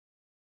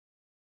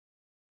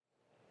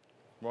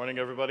Morning,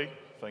 everybody.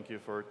 Thank you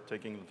for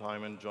taking the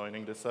time and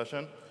joining this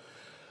session.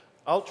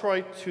 I'll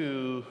try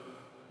to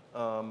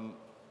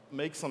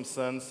make some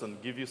sense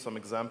and give you some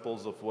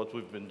examples of what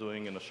we've been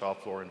doing in a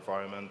shop floor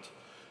environment.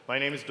 My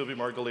name is Dubi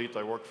Margalit.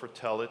 I work for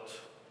Telit.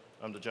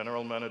 I'm the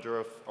general manager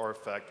of our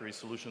factory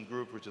solution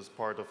group, which is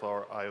part of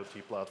our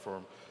IoT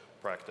platform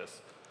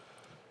practice.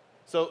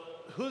 So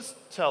who's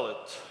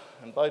Telit?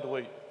 And by the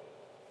way,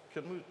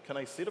 can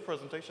I see the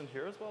presentation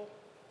here as well?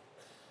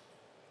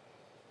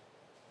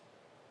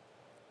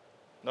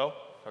 No?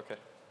 OK.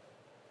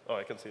 Oh,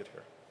 I can see it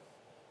here.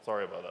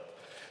 Sorry about that.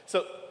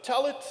 So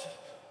Telit,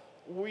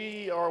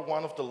 we are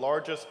one of the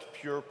largest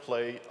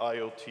pure-play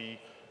IoT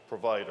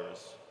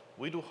providers.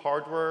 We do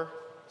hardware,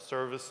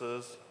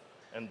 services,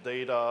 and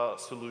data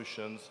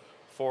solutions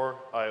for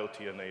IoT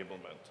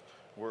enablement.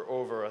 We're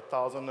over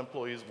 1,000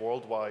 employees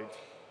worldwide.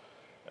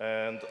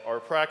 And our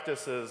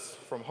practice is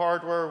from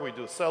hardware, we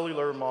do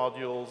cellular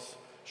modules,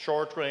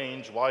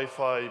 short-range,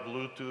 Wi-Fi,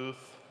 Bluetooth,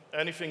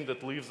 anything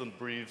that lives and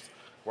breathes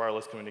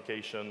wireless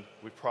communication.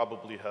 We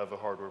probably have a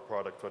hardware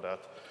product for that.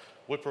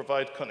 We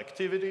provide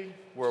connectivity.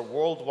 We're a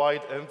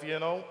worldwide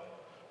MVNO.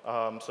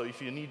 So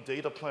if you need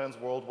data plans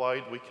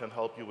worldwide, we can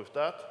help you with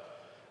that.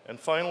 And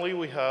finally,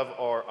 we have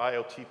our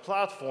IoT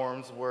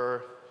platforms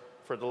where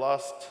for the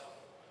last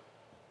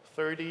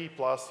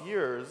 30+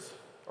 years,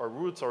 our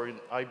roots are in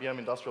IBM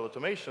Industrial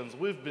Automations.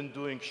 We've been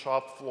doing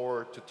shop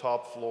floor to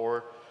top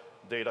floor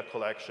data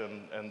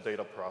collection and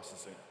data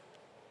processing.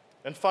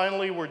 And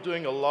finally, we're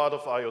doing a lot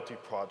of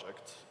IoT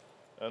projects.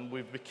 And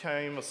we've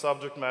become a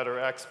subject matter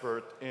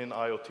expert in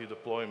IoT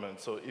deployment.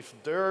 So if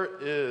there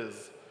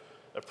is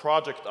a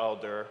project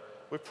out there,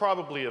 we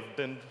probably have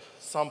been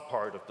some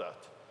part of that.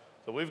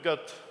 So we've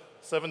got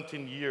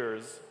 17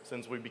 years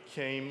since we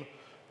became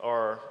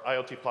our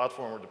IoT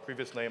platform, or the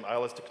previous name,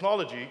 ILS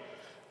Technology.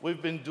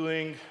 We've been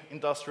doing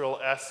industrial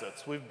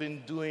assets. We've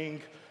been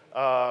doing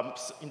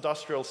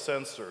industrial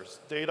sensors,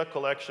 data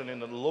collection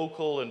in a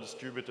local and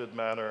distributed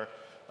manner.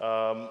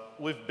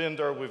 We've been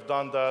there, we've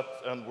done that,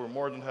 and we're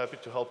more than happy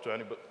to help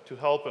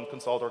and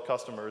consult our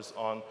customers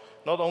on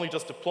not only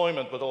just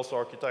deployment, but also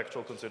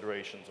architectural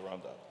considerations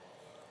around that.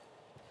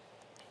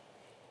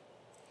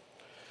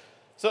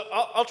 So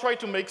I'll try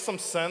to make some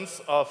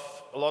sense of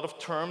a lot of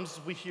terms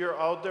we hear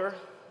out there,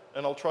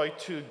 and I'll try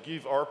to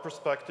give our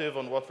perspective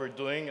on what we're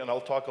doing, and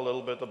I'll talk a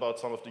little bit about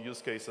some of the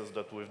use cases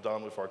that we've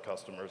done with our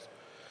customers.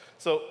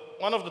 So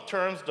one of the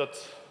terms that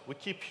we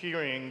keep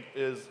hearing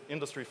is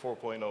Industry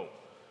 4.0.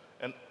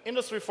 And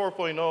Industry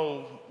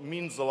 4.0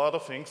 means a lot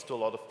of things to a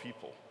lot of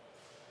people.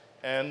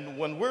 And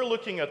when we're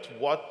looking at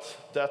what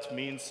that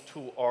means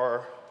to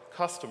our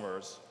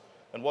customers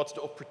and what's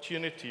the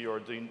opportunity or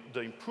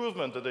the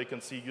improvement that they can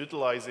see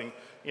utilizing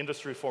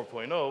Industry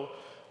 4.0,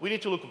 we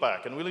need to look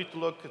back. And we need to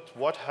look at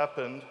what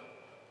happened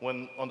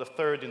when, on the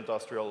third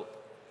industrial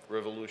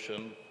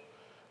revolution,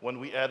 when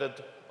we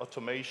added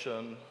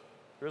automation.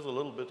 Here's a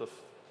little bit of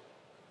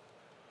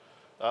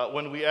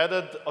when we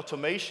added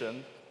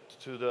automation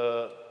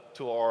to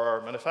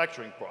our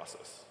manufacturing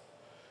process.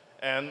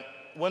 And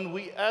when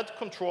we add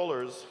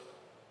controllers,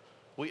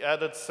 we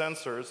added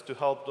sensors to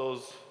help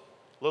those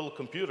little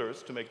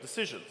computers to make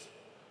decisions.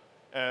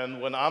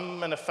 And when I'm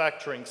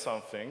manufacturing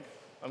something,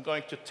 I'm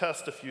going to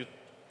test a few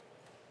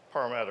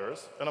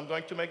parameters, and I'm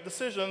going to make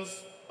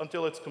decisions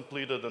until it's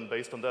completed, and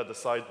based on that,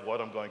 decide what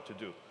I'm going to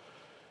do.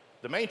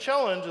 The main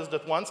challenge is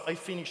that once I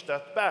finish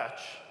that batch,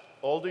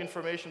 all the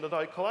information that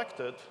I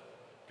collected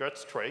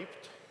gets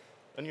scraped,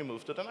 and you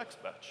move to the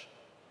next batch.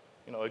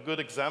 You know, a good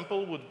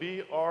example would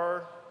be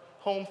our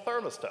home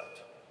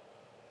thermostat.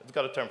 It's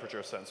got a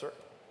temperature sensor.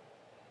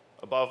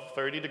 Above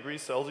 30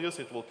 degrees Celsius,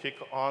 it will kick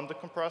on the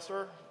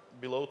compressor.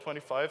 Below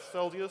 25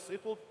 Celsius,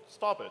 it will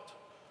stop it.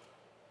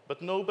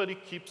 But nobody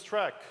keeps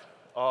track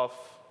of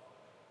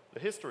the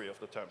history of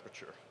the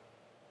temperature,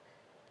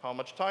 how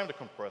much time the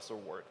compressor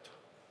worked.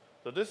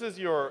 So this is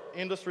your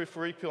Industry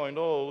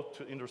 3.0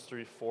 to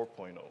Industry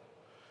 4.0.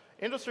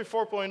 Industry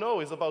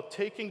 4.0 is about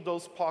taking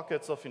those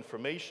pockets of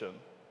information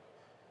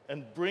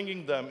and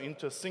bringing them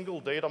into a single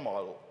data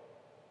model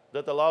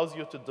that allows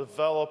you to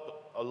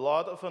develop a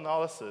lot of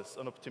analysis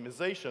and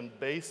optimization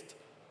based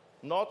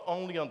not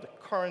only on the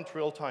current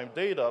real-time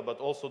data, but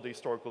also the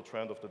historical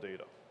trend of the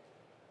data.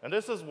 And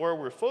this is where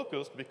we're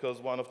focused, because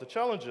one of the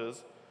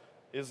challenges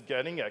is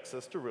getting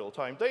access to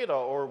real-time data,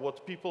 or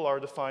what people are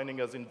defining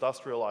as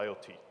industrial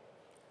IoT.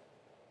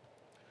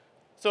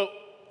 So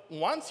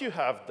once you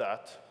have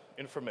that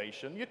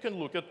information, you can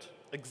look at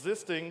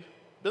existing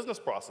business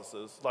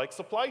processes like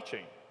supply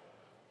chain.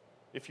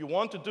 If you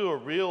want to do a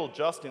real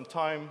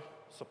just-in-time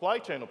supply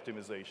chain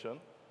optimization,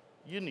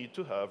 you need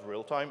to have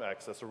real-time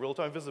access or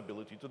real-time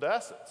visibility to the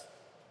assets.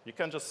 You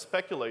can't just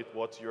speculate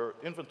what's your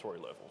inventory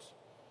levels.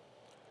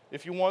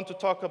 If you want to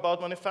talk about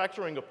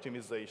manufacturing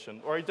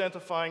optimization or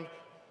identifying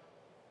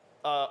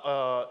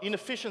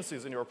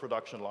inefficiencies in your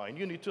production line,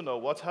 you need to know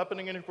what's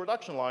happening in your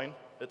production line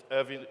at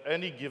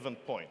any given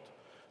point.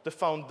 The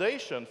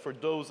foundation for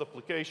those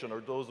application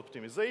or those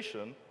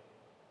optimization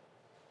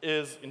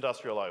is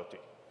industrial IoT.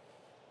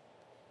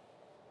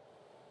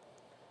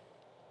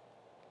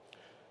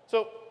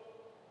 So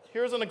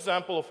here's an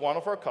example of one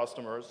of our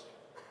customers.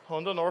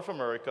 Honda North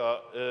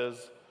America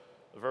is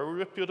a very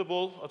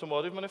reputable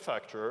automotive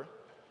manufacturer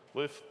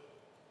with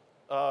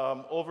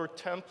over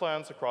 10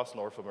 plants across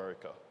North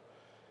America.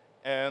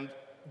 And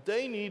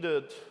they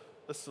needed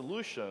a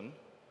solution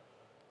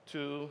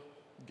to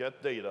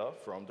get data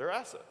from their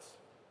assets.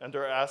 And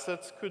their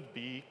assets could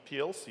be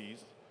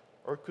PLCs,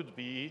 or could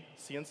be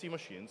CNC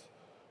machines,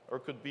 or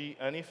could be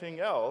anything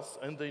else,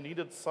 and they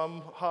needed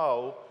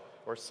somehow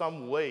or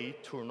some way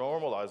to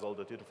normalize all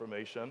that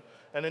information,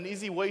 and an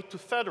easy way to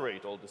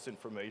federate all this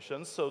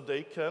information so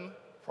they can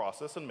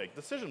process and make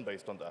decisions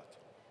based on that.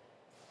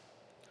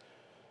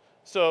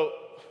 So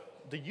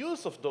the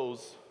use of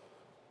those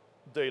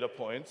data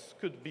points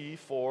could be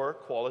for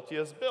quality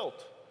as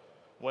built.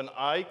 When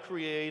I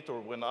create or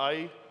when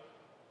I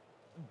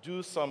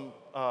do some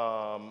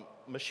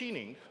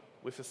machining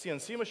with a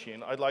CNC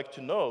machine, I'd like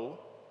to know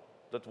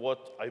that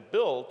what I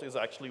built is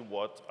actually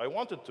what I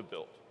wanted to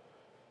build.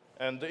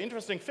 And the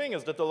interesting thing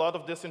is that a lot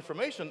of this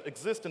information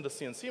exists in the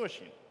CNC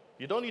machine.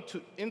 You don't need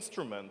to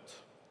instrument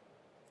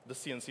the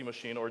CNC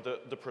machine or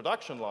the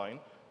production line.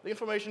 The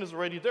information is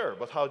already there,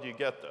 but how do you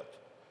get that?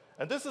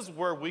 And this is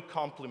where we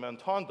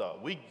complement Honda.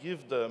 We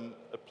give them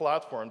a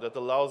platform that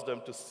allows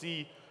them to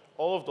see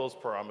all of those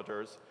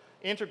parameters,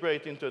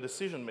 integrate into a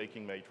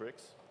decision-making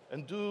matrix,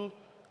 and do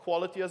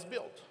quality as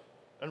built,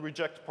 and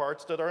reject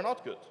parts that are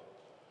not good.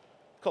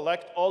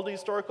 Collect all the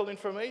historical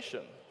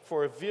information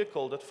for a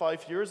vehicle that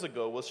 5 years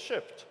ago was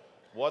shipped.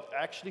 What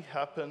actually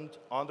happened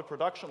on the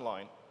production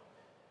line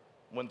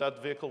when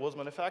that vehicle was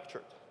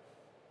manufactured?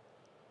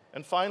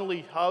 And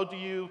finally, how do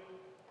you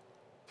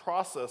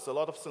process a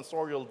lot of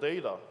sensorial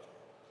data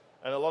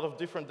and a lot of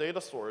different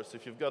data sources?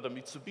 If you've got a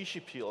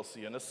Mitsubishi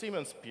PLC and a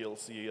Siemens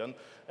PLC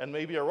and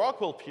maybe a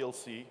Rockwell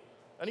PLC,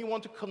 and you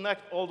want to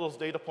connect all those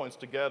data points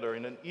together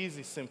in an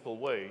easy, simple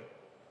way,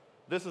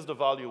 this is the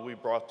value we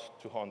brought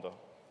to Honda.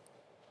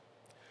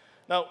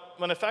 Now,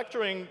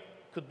 manufacturing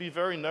could be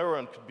very narrow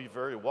and could be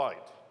very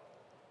wide.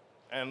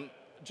 And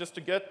just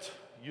to get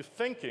you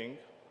thinking,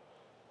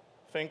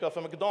 think of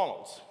a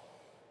McDonald's,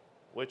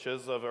 which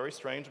is a very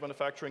strange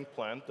manufacturing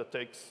plant that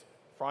takes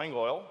frying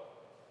oil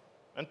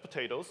and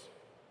potatoes,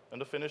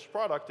 and the finished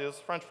product is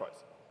French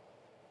fries.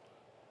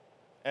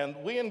 And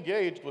we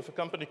engaged with a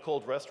company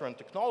called Restaurant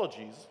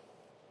Technologies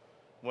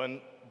when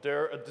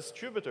they're a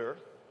distributor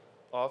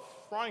of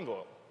frying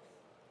oil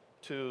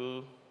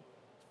to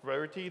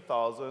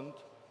 30,000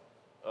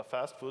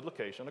 fast food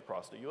locations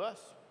across the US.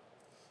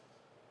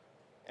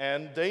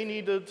 And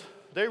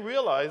they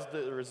realized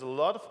that there is a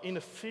lot of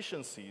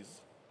inefficiencies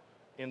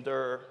in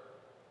their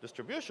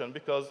distribution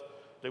because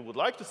they would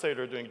like to say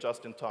they're doing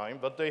just in time,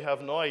 but they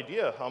have no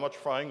idea how much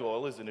frying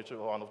oil is in each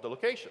one of the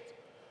locations.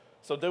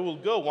 So they will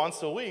go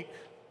once a week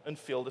and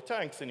fill the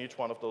tanks in each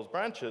one of those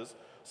branches.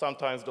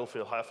 Sometimes they'll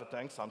fill half a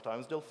tank,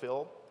 sometimes they'll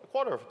fill a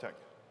quarter of a tank.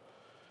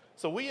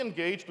 So we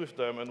engaged with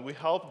them and we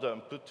helped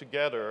them put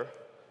together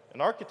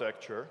an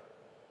architecture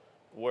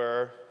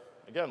where,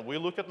 again, we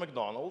look at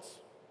McDonald's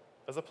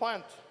as a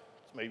plant.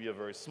 It's maybe a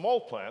very small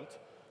plant,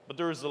 but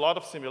there is a lot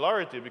of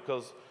similarity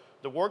because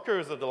the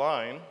workers at the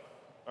line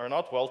are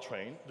not well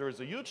trained. There is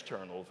a huge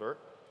turnover.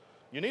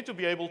 You need to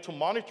be able to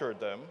monitor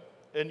them,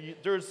 and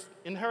there's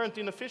inherent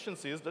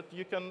inefficiencies that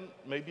you can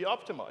maybe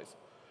optimize.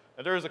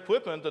 And there is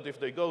equipment that if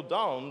they go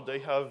down, they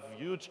have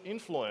huge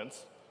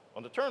influence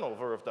on the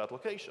turnover of that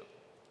location.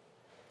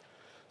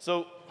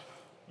 So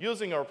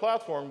using our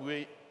platform,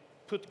 we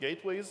put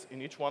gateways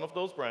in each one of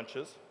those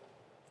branches,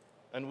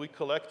 and we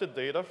collected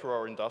data for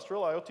our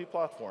Industrial IoT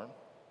Platform,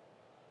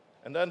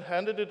 and then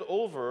handed it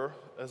over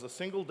as a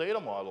single data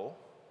model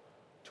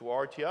to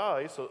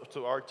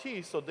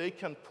RT, so they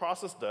can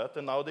process that,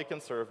 and now they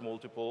can serve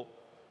multiple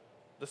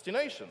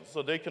destinations.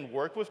 So they can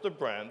work with the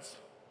brands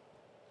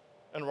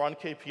and run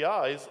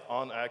KPIs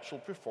on actual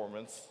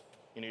performance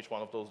in each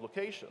one of those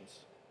locations.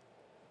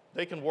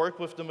 They can work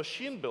with the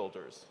machine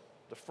builders,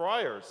 the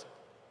fryers,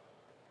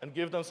 and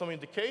give them some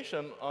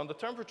indication on the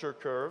temperature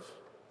curve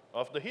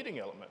of the heating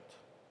element.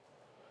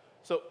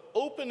 So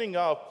opening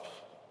up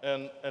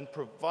and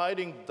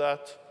providing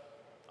that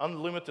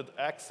unlimited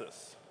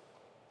access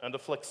and the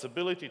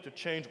flexibility to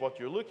change what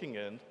you're looking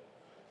in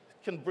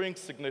can bring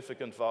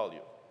significant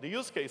value. The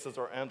use cases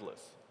are endless.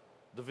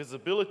 The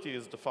visibility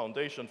is the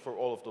foundation for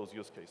all of those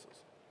use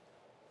cases.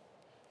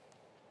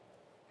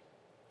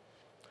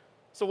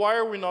 So why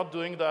are we not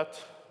doing that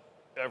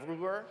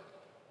everywhere?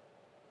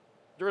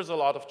 There's a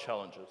lot of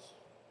challenges.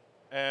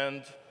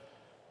 And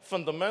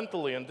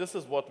fundamentally, and this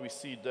is what we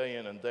see day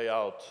in and day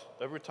out,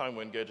 every time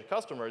we engage a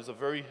customer, is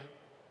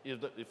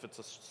if it's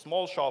a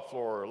small shop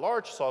floor or a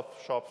large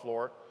shop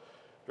floor,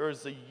 there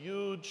is a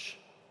huge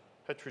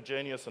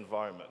heterogeneous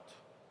environment.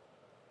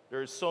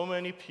 There are so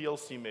many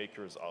PLC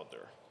makers out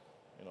there.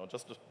 You know,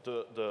 just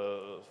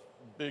the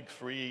big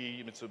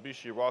three,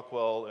 Mitsubishi,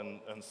 Rockwell,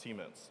 and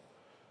Siemens.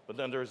 But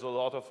then there's a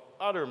lot of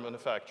other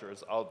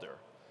manufacturers out there.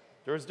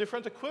 There's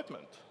different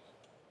equipment.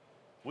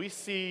 We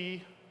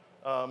see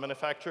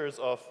manufacturers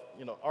of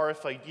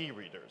RFID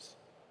readers,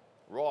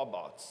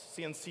 robots,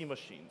 CNC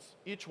machines.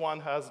 Each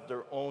one has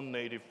their own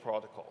native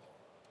protocol.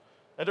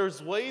 And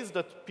there's ways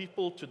that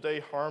people today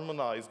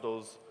harmonize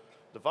those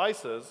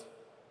devices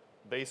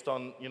based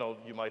on,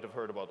 you might have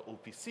heard about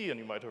OPC and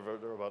you might have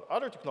heard about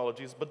other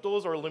technologies, but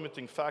those are a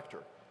limiting factor.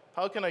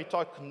 How can I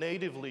talk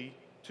natively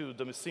to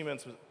the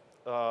Siemens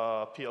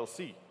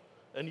PLC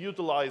and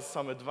utilize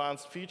some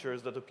advanced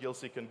features that the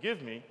PLC can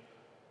give me,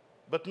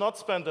 but not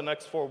spend the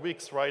next 4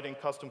 weeks writing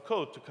custom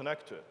code to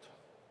connect to it?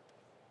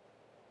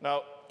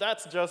 Now,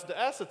 that's just the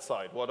asset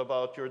side. What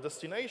about your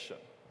destination?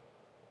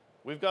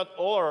 We've got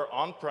all our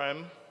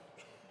on-prem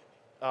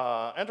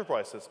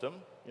enterprise system,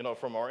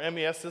 from our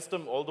MES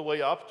system all the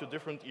way up to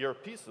different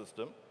ERP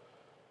system.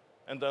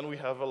 And then we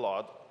have a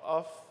lot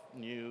of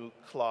new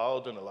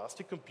cloud and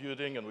elastic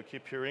computing, and we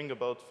keep hearing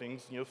about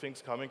new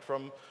things coming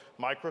from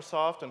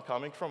Microsoft and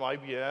coming from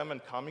IBM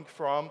and coming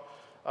from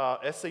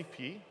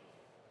SAP.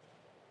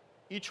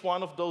 Each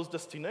one of those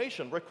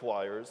destinations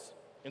requires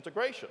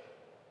integration,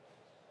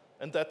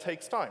 and that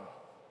takes time.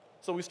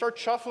 So we start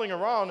shuffling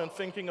around and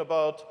thinking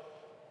about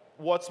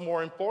what's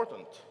more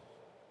important.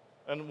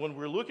 And when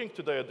we're looking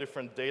today at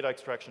different data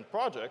extraction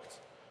projects,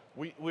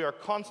 we are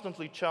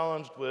constantly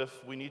challenged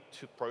with, we need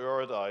to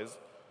prioritize,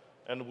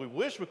 and we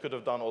wish we could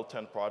have done all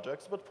 10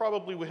 projects, but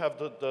probably we have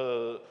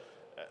the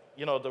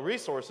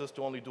resources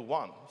to only do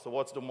one. So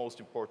what's the most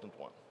important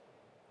one?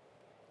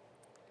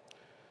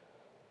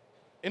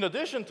 In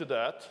addition to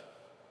that,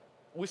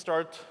 we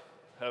start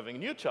having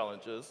new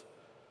challenges,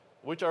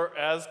 which are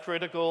as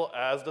critical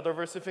as the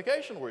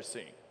diversification we're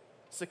seeing.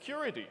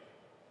 Security.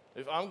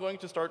 If I'm going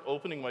to start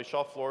opening my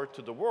shop floor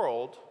to the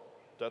world,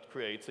 that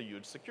creates a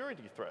huge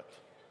security threat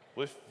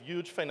with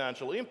huge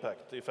financial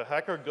impact. If a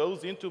hacker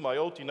goes into my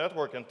OT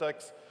network and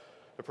takes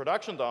the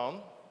production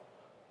down,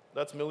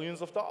 that's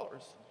millions of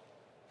dollars.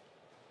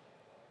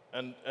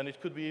 And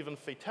it could be even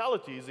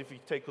fatalities if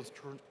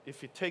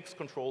he takes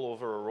control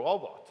over a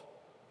robot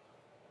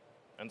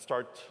and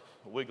start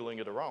wiggling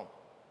it around.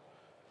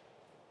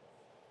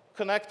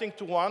 Connecting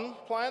to one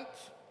plant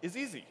is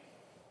easy.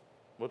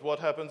 But what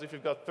happens if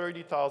you've got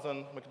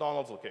 30,000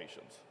 McDonald's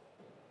locations?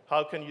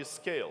 How can you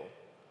scale?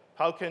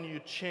 How can you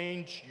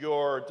change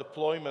your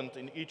deployment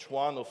in each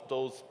one of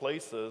those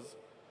places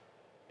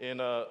in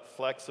a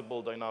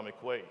flexible,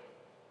 dynamic way?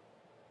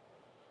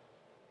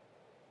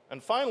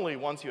 And finally,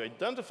 once you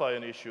identify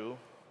an issue,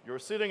 you're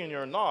sitting in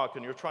your NOC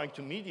and you're trying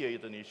to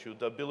mediate an issue,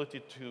 the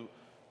ability to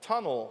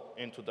tunnel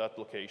into that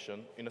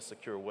location in a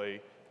secure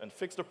way and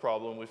fix the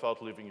problem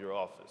without leaving your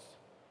office.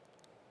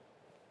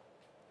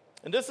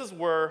 And this is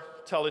where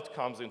Telit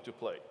comes into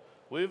play.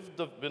 We've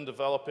been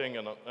developing,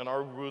 and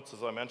our roots,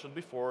 as I mentioned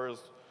before, is,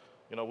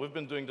 we've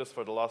been doing this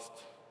for the last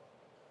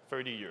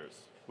 30 years.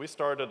 We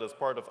started as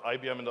part of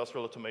IBM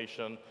Industrial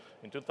Automation.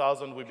 In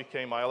 2000, we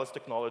became ILS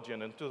Technology,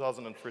 and in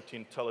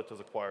 2013, Telit has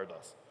acquired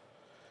us.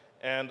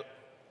 And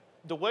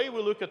the way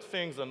we look at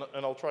things, and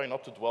I'll try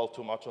not to dwell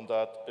too much on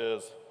that,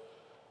 is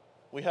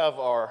we have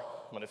our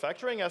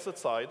manufacturing asset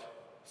side.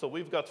 So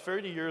we've got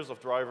 30 years of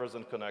drivers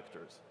and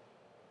connectors.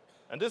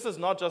 And this is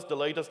not just the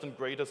latest and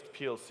greatest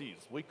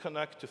PLCs. We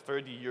connect to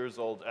 30 years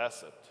old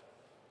asset.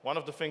 One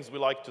of the things we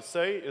like to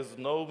say is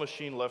no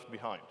machine left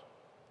behind.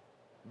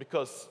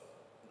 Because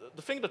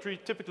the thing that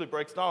typically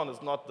breaks down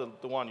is not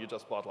the one you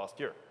just bought last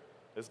year.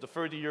 It's the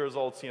 30 years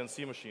old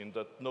CNC machine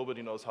that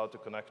nobody knows how to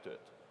connect to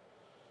it.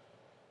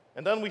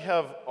 And then we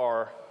have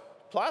our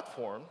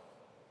platform,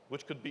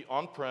 which could be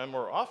on-prem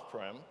or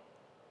off-prem,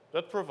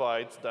 that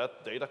provides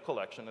that data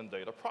collection and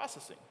data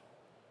processing.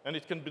 And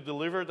it can be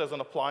delivered as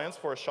an appliance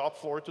for a shop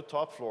floor to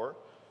top floor,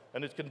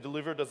 and it can be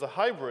delivered as a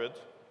hybrid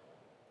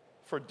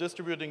for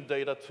distributing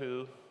data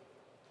to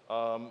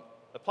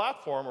a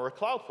platform or a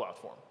cloud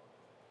platform.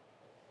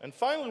 And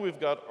finally, we've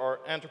got our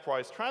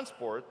enterprise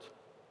transport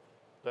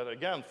that,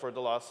 again, for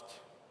the last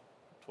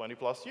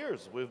 20+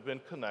 years, we've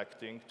been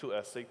connecting to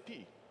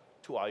SAP,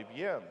 to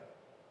IBM,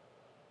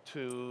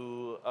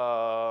 to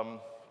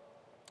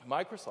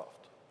Microsoft.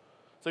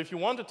 So if you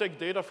want to take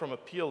data from a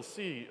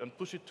PLC and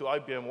push it to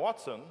IBM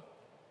Watson,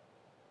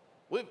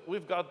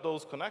 we've got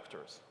those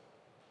connectors.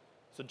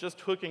 So just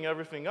hooking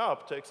everything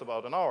up takes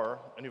about an hour,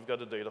 and you've got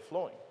the data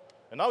flowing.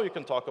 And now you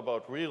can talk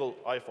about real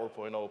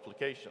i4.0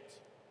 applications.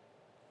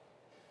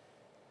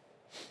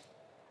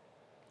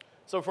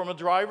 So from a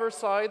driver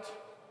side,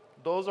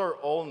 those are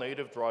all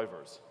native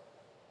drivers.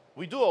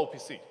 We do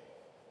OPC.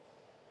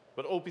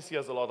 But OPC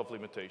has a lot of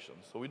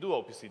limitations. So we do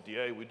OPC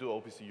DA, we do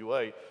OPC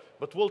UA,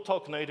 but we'll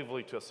talk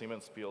natively to a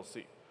Siemens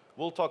PLC.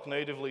 We'll talk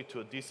natively to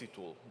a DC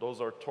tool. Those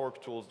are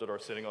torque tools that are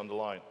sitting on the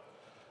line.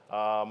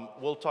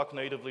 We'll talk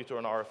natively to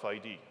an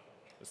RFID,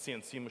 a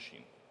CNC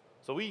machine.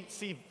 So we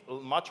see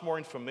much more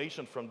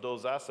information from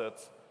those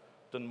assets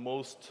than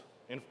most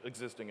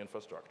existing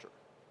infrastructure.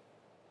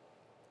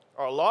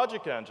 Our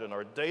logic engine,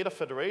 our data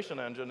federation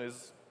engine,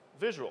 is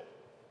visual.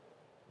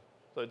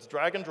 So it's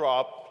drag and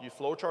drop, you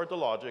flowchart the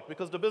logic,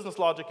 because the business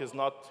logic is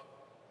not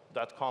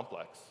that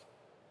complex.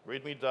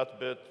 Read me that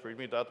bit,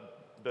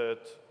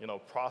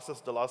 process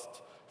the last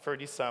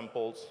 30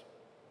 samples,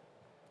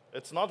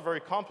 It's not very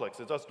complex.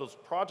 It's just those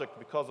projects,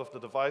 because of the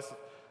device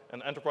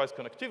and enterprise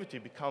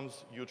connectivity,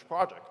 becomes a huge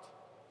project.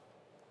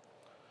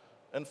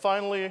 And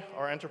finally,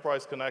 our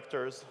enterprise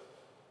connectors.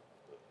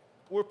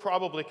 We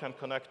probably can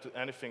connect to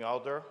anything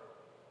out there.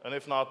 And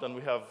if not, then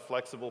we have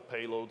flexible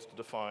payloads to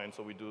define.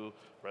 So we do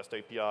REST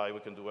API, we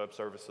can do web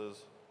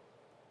services.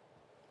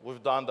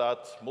 We've done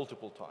that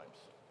multiple times.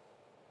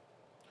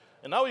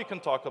 And now you can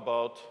talk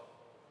about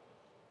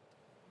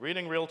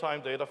reading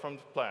real-time data from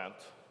the plant.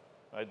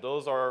 Right?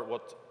 Those are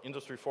what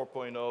Industry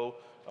 4.0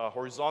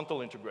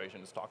 horizontal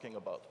integration is talking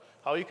about.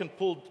 How you can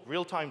pull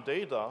real-time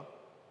data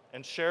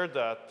and share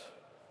that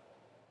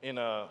in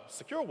a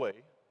secure way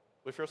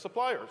with your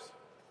suppliers.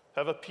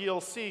 Have a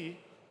PLC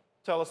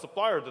tell a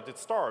supplier that it's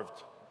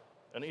starved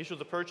and issue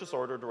the purchase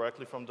order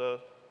directly from the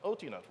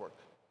OT network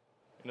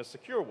in a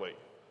secure way.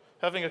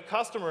 Having a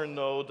customer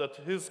know that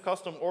his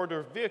custom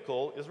order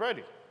vehicle is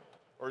ready,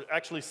 or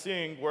actually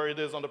seeing where it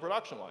is on the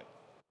production line.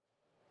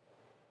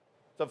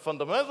 The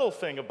fundamental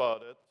thing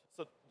about it,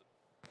 so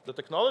the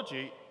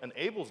technology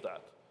enables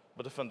that,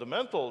 but the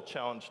fundamental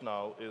challenge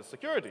now is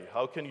security.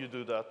 How can you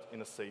do that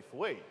in a safe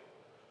way?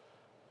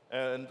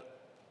 And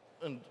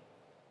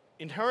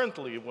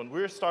inherently, when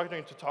we're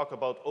starting to talk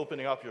about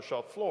opening up your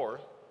shop floor,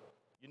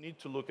 you need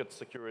to look at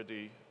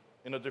security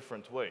in a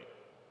different way.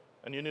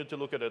 And you need to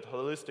look at it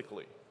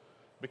holistically,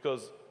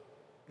 because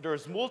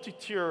there's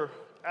multi-tier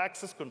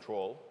access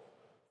control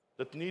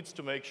that needs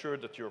to make sure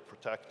that you're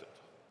protected.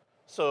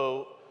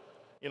 So,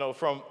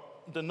 from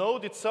the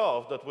node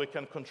itself, that we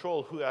can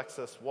control who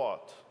access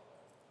what,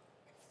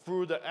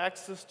 through the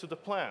access to the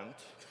plant,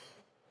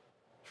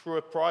 through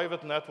a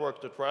private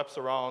network that wraps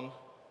around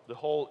the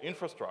whole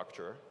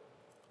infrastructure,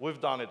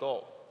 we've done it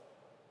all.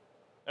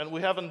 And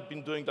we haven't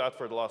been doing that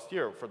for the last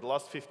year. For the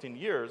last 15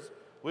 years,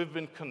 we've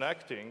been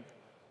connecting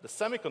the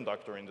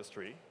semiconductor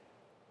industry,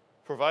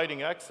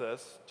 providing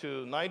access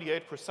to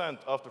 98%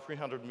 of the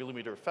 300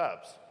 millimeter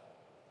fabs.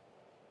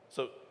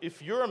 So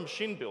if you're a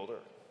machine builder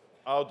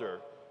out there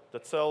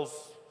that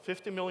sells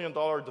 $50 million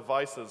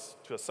devices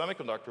to a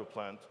semiconductor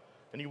plant,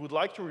 and you would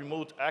like to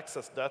remote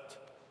access that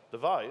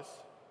device,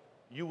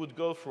 you would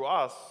go through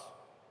us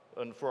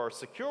and for our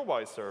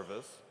SecureWISE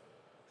service,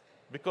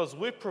 because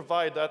we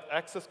provide that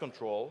access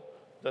control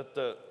that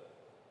the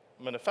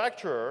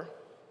manufacturer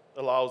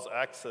allows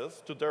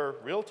access to their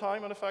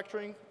real-time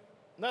manufacturing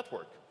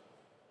network,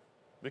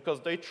 because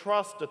they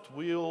trust that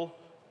we'll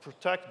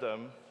protect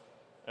them,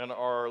 and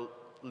our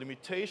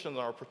limitations,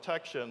 our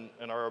protection,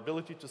 and our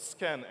ability to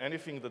scan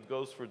anything that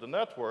goes through the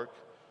network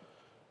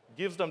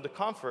gives them the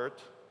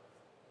comfort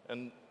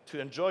and to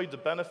enjoy the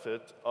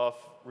benefit of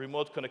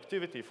remote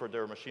connectivity for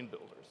their machine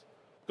builders.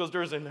 Because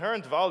there's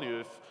inherent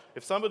value.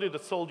 If somebody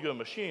that sold you a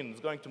machine is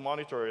going to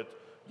monitor it,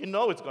 you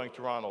know it's going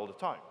to run all the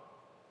time.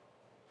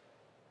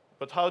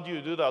 But how do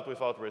you do that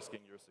without risking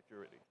your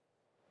security?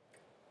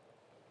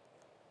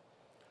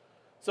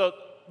 So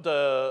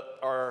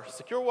our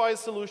SecureWISE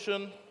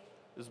solution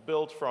is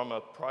built from a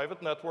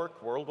private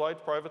network,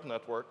 worldwide private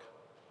network,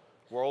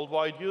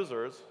 worldwide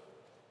users,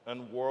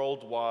 and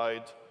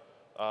worldwide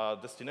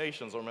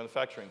destinations or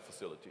manufacturing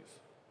facilities.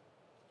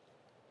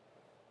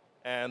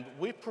 And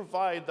we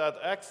provide that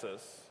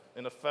access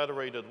in a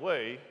federated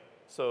way,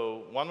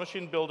 so one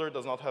machine builder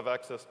does not have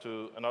access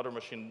to another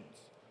machine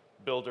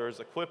builder's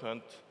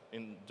equipment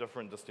in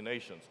different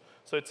destinations.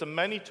 So it's a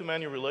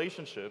many-to-many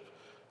relationship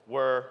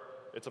where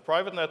it's a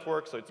private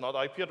network, so it's not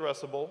IP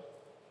addressable.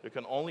 You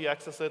can only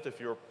access it if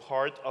you're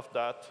part of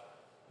that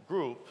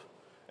group.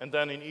 And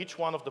then in each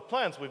one of the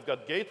plants, we've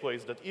got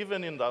gateways that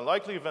even in the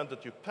unlikely event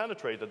that you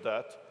penetrated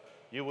that,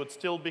 you would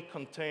still be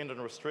contained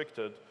and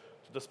restricted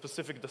to the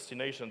specific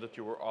destination that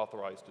you were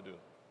authorized to do.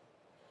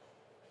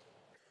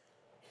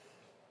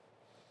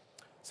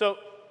 So,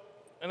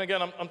 and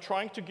again, I'm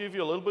trying to give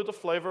you a little bit of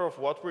flavor of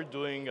what we're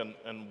doing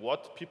and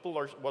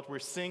what we're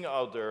seeing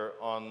out there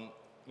on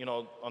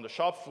the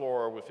shop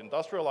floor with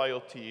Industrial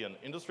IoT and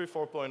Industry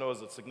 4.0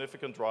 as a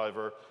significant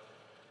driver.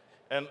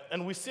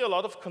 And we see a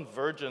lot of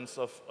convergence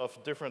of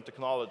different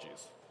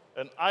technologies.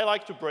 And I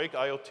like to break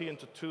IoT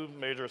into two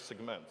major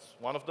segments.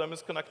 One of them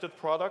is connected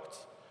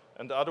products,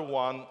 and the other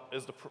one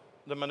is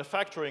the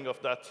manufacturing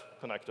of that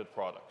connected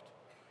product.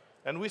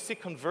 And we see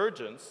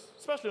convergence,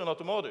 especially in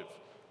automotive.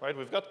 Right?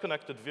 We've got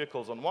connected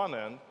vehicles on one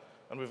end,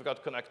 and we've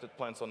got connected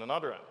plants on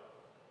another end.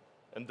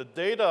 And the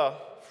data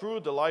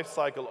through the life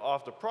cycle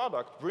of the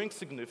product brings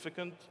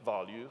significant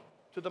value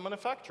to the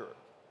manufacturer.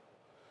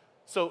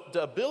 So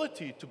the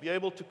ability to be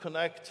able to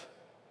connect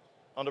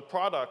on the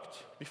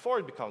product before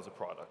it becomes a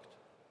product,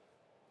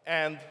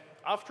 and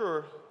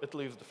after it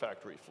leaves the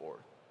factory floor,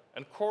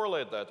 and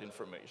correlate that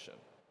information,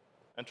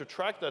 and to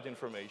track that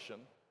information,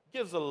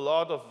 gives a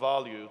lot of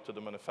value to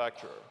the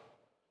manufacturer.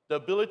 The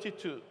ability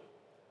to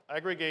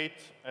aggregate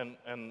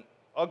and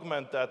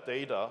augment that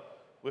data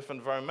with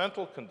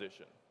environmental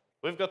condition.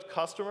 We've got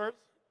customers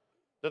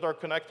that are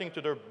connecting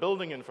to their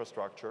building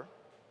infrastructure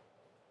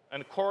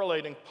and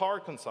correlating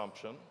power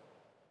consumption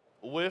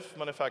with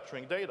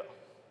manufacturing data,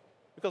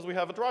 because we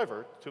have a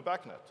driver to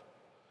BACnet.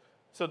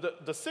 So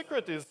the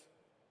secret is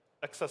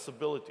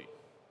accessibility.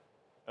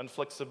 and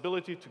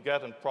flexibility to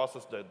get and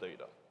process that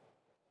data.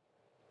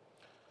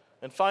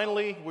 And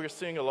finally, we're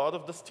seeing a lot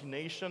of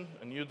destination,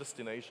 a new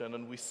destination,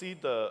 and we see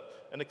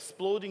an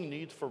exploding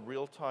need for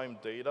real-time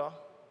data.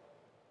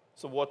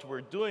 So what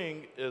we're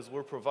doing is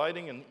we're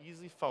providing an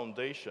easy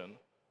foundation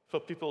for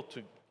people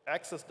to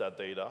access that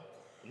data,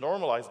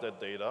 normalize that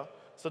data,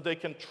 so they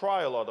can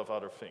try a lot of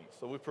other things.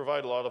 So we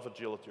provide a lot of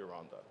agility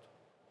around that.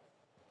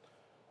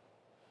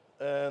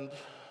 And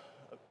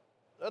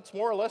that's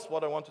more or less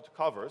what I wanted to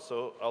cover.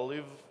 So I'll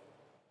leave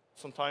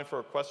some time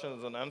for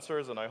questions and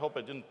answers, and I hope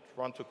I didn't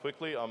run too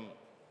quickly. I'm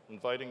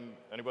inviting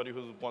anybody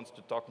who wants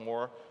to talk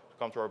more to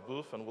come to our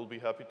booth, and we'll be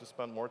happy to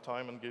spend more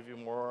time and give you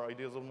more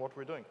ideas on what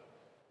we're doing.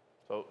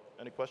 So,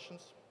 any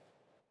questions?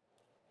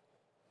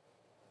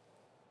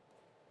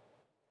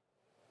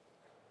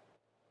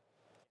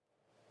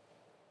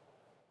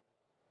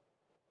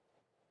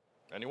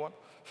 Anyone?